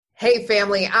Hey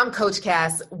family, I'm Coach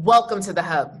Cass. Welcome to the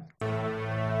Hub.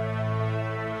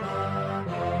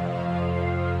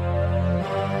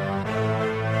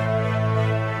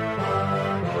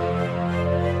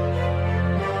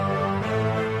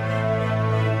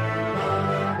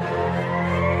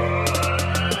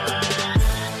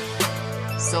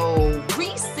 So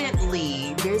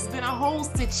recently, there's been a whole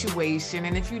situation,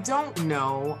 and if you don't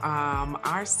know,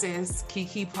 our sis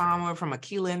Keke Palmer from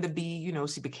Aquila and the Bee,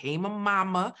 she became a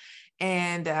mama,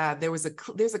 and there's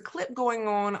a clip going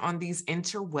on these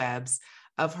interwebs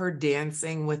of her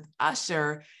dancing with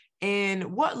Usher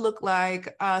in what looked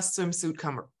like a swimsuit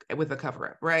with a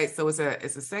cover-up, right? So it's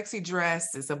a sexy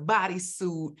dress, it's a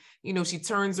bodysuit. She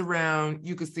turns around,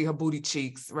 you can see her booty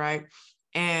cheeks, right?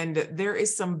 And there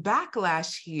is some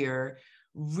backlash here,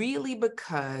 really,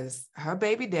 because her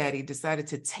baby daddy decided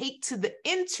to take to the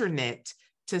internet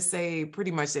to say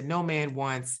pretty much that no man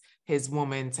wants his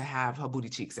woman to have her booty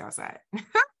cheeks outside.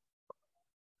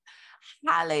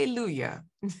 Hallelujah.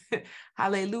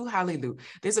 Hallelujah. Hallelujah.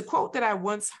 There's a quote that I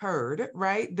once heard,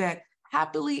 right? That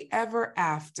happily ever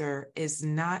after is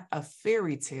not a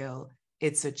fairy tale,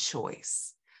 it's a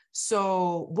choice.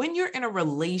 So when you're in a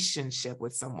relationship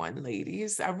with someone,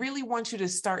 ladies, I really want you to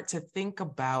start to think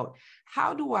about,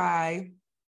 how do I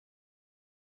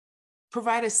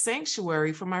provide a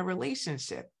sanctuary for my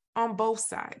relationship on both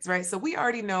sides, right? So we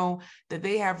already know that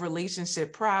they have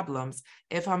relationship problems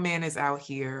if her man is out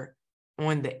here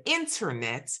on the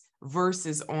internet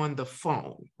versus on the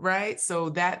phone, right? So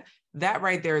that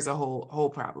right there is a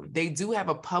whole problem. They do have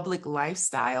a public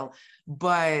lifestyle,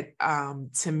 but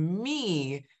to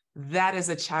me, that is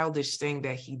a childish thing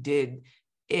that he did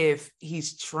if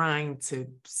he's trying to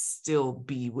still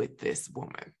be with this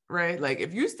woman, right? Like,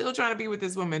 if you're still trying to be with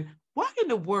this woman, why in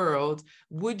the world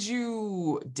would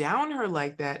you down her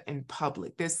like that in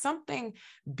public? There's something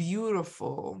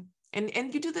beautiful. And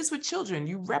you do this with children.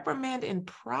 You reprimand in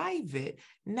private,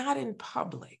 not in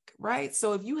public, right?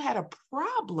 So if you had a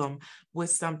problem with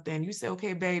something, you say,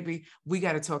 okay, baby, we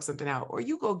got to talk something out. Or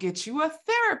you go get you a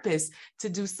therapist to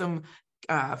do some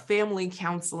family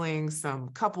counseling, some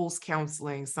couples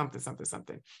counseling, something.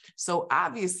 So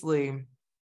obviously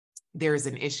there's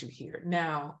an issue here.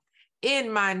 Now,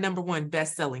 in my #1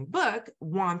 best-selling book,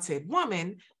 Wanted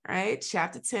Woman, right?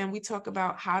 Chapter 10, we talk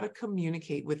about how to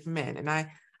communicate with men. And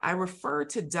I refer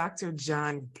to Dr.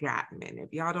 John Gottman.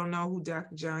 If y'all don't know who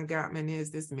Dr. John Gottman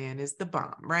is, this man is the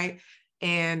bomb, right?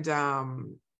 And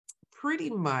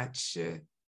pretty much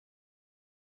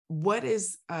what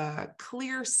is a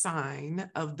clear sign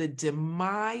of the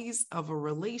demise of a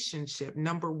relationship,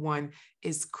 #1,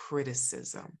 is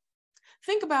criticism.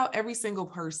 Think about every single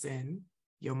person,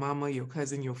 your mama, your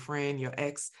cousin, your friend, your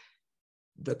ex,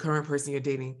 the current person you're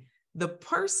dating, the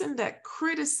person that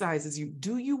criticizes you.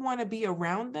 Do you want to be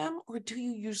around them, or do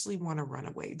you usually want to run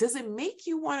away? Does it make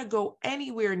you want to go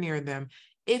anywhere near them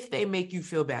if they make you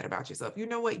feel bad about yourself? You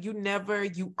know what? You never,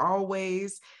 you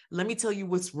always. Let me tell you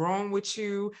what's wrong with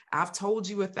you. I've told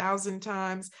you 1,000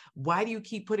 times. Why do you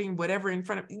keep putting whatever in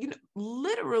front of you?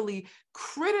 Literally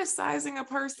criticizing a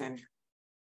person,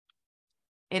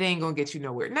 it ain't gonna get you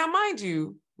nowhere. Now, mind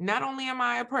you, not only am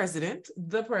I the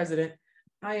president,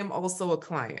 I am also a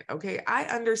client, okay? I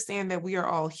understand that we are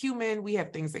all human. We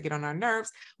have things that get on our nerves.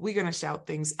 We're gonna shout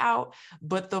things out.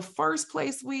 But the first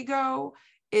place we go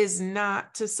is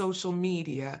not to social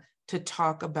media to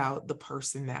talk about the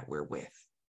person that we're with,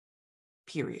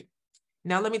 period.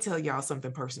 Now, let me tell y'all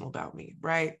something personal about me,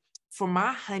 right? For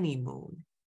my honeymoon,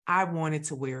 I wanted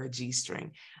to wear a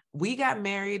G-string. We got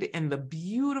married in the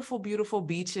beautiful, beautiful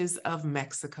beaches of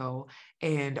Mexico,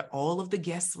 and all of the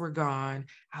guests were gone.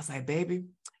 I was like, baby,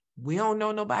 we don't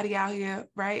know nobody out here,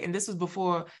 right? And this was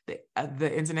before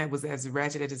the internet was as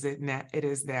ratchet as it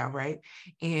is now, right?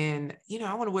 And,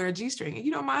 I want to wear a G-string.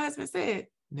 And my husband said,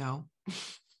 no.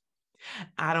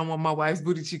 I don't want my wife's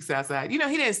booty cheeks outside. He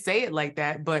didn't say it like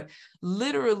that, but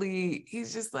literally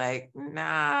he's just like,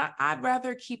 nah, I'd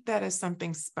rather keep that as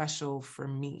something special for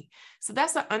me. So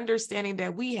that's an understanding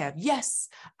that we have. Yes,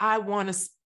 I want to,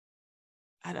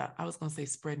 I was going to say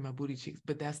spread my booty cheeks,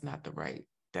 but that's not the right,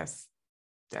 that's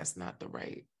not the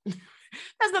right,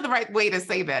 that's not the right way to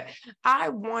say that. I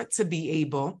want to be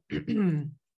able,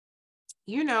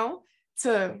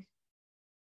 to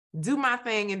do my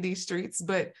thing in these streets,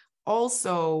 but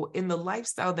also in the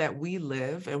lifestyle that we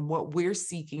live and what we're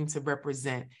seeking to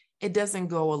represent, it doesn't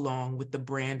go along with the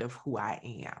brand of who I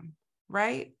am,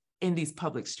 right? In these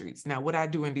public streets. Now, what I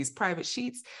do in these private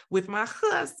sheets with my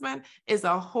husband is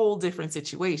a whole different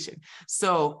situation.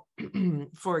 So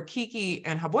for Keke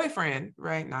and her boyfriend,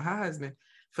 right? Not her husband,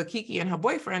 for Keke and her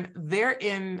boyfriend, they're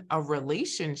in a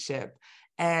relationship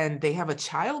and they have a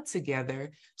child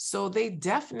together. So they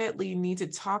definitely need to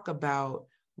talk about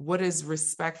what is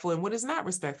respectful and what is not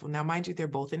respectful. Now, mind you, they're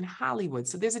both in Hollywood.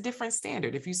 So there's a different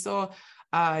standard. If you saw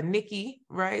Nikki,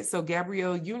 right? So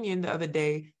Gabrielle Union the other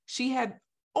day, she had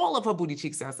all of her booty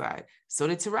cheeks outside. So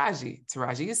did Taraji.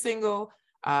 Taraji is single.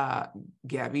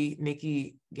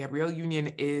 Gabrielle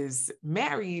Union is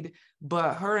married,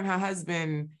 but her and her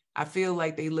husband, I feel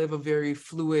like they live a very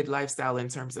fluid lifestyle in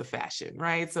terms of fashion,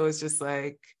 right? So it's just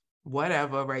like,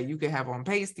 whatever, right? You could have on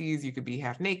pasties, you could be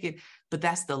half naked, but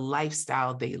that's the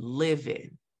lifestyle they live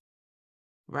in,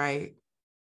 right?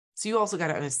 So you also got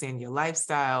to understand your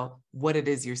lifestyle, what it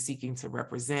is you're seeking to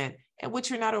represent, and what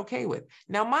you're not okay with.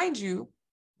 Now, mind you,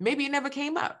 maybe it never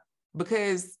came up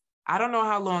because I don't know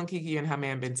how long Keke and her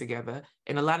man been together.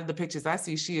 In a lot of the pictures I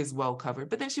see, she is well covered,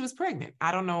 but then she was pregnant.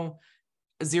 I don't know,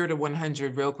 0 to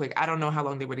 100 real quick. I don't know how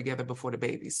long they were together before the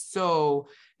baby. So,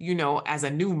 as a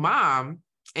new mom,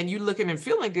 and you looking and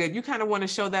feeling good, you kind of want to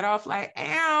show that off like,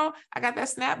 ow, I got that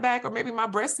snapback, or maybe my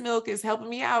breast milk is helping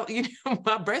me out.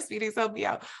 My breastfeeding is helping me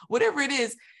out. Whatever it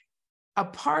is, a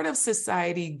part of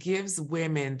society gives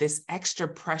women this extra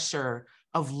pressure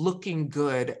of looking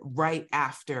good right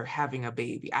after having a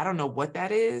baby. I don't know what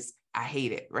that is. I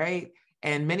hate it, right?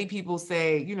 And many people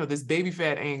say, this baby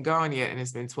fat ain't gone yet, and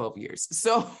it's been 12 years.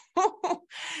 So,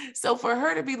 so for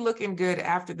her to be looking good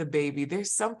after the baby,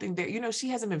 there's something there, she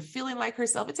hasn't been feeling like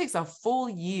herself. It takes a full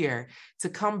year to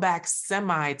come back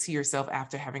semi to yourself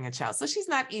after having a child. So she's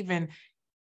not even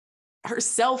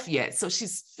herself yet. So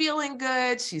she's feeling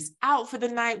good. She's out for the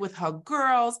night with her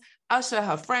girls. Usher,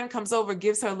 her friend, comes over,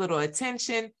 gives her a little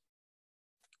attention.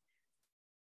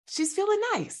 She's feeling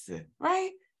nice, right?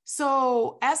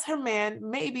 So as her man,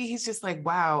 maybe he's just like,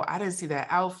 wow, I didn't see that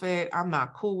outfit. I'm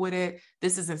not cool with it.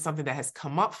 This isn't something that has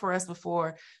come up for us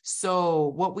before.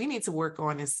 So what we need to work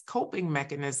on is coping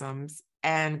mechanisms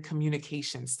and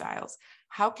communication styles.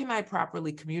 How can I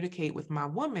properly communicate with my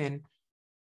woman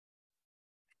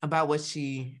about what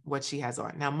she has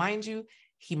on? Now, mind you,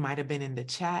 he might have been in the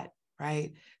chat,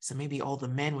 right? So maybe all the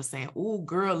men were saying, oh,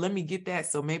 girl, let me get that.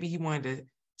 So maybe he wanted to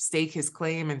stake his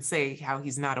claim and say how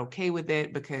he's not okay with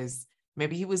it because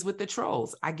maybe he was with the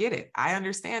trolls. I get it. I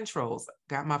understand trolls.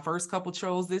 Got my first couple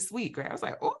trolls this week, right? I was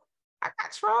like, oh, I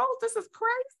got trolls. This is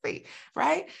crazy,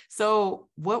 right? So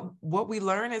what we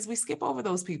learn is we skip over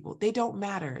those people. They don't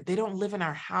matter. They don't live in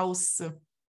our house,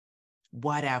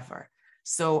 whatever.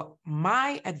 So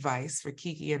my advice for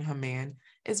Keke and her man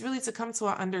is really to come to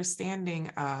an understanding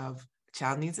of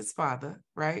child needs its father,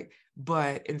 right?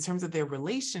 But in terms of their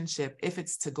relationship, if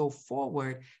it's to go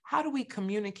forward, how do we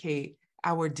communicate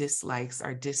our dislikes,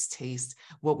 our distaste,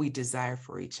 what we desire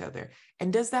for each other?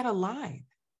 And does that align?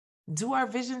 Do our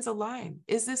visions align?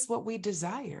 Is this what we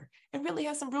desire? And really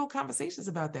have some real conversations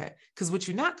about that. Because what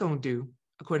you're not going to do,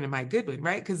 according to Mike Goodwin,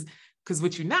 right? Because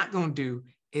what you're not going to do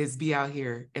is be out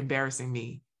here embarrassing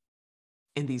me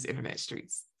in these internet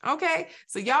streets. Okay,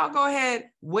 so y'all go ahead,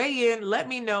 weigh in, let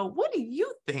me know, what do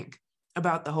you think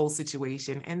about the whole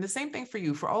situation? And the same thing for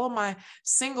you, for all of my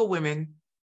single women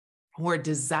who are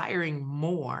desiring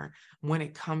more when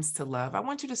it comes to love. I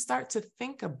want you to start to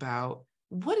think about,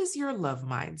 what is your love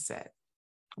mindset?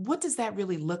 What does that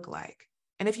really look like?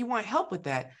 And if you want help with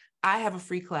that, I have a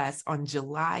free class on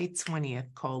July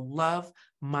 20th called Love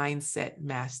Mindset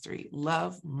Mastery.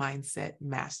 Love Mindset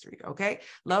Mastery, okay?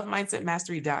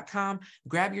 LoveMindsetMastery.com.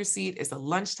 Grab your seat. It's a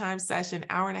lunchtime session,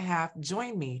 hour and a half.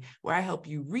 Join me where I help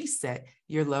you reset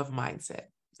your love mindset.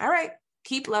 All right.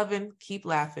 Keep loving, keep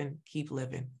laughing, keep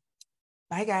living.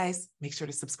 Bye, guys. Make sure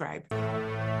to subscribe.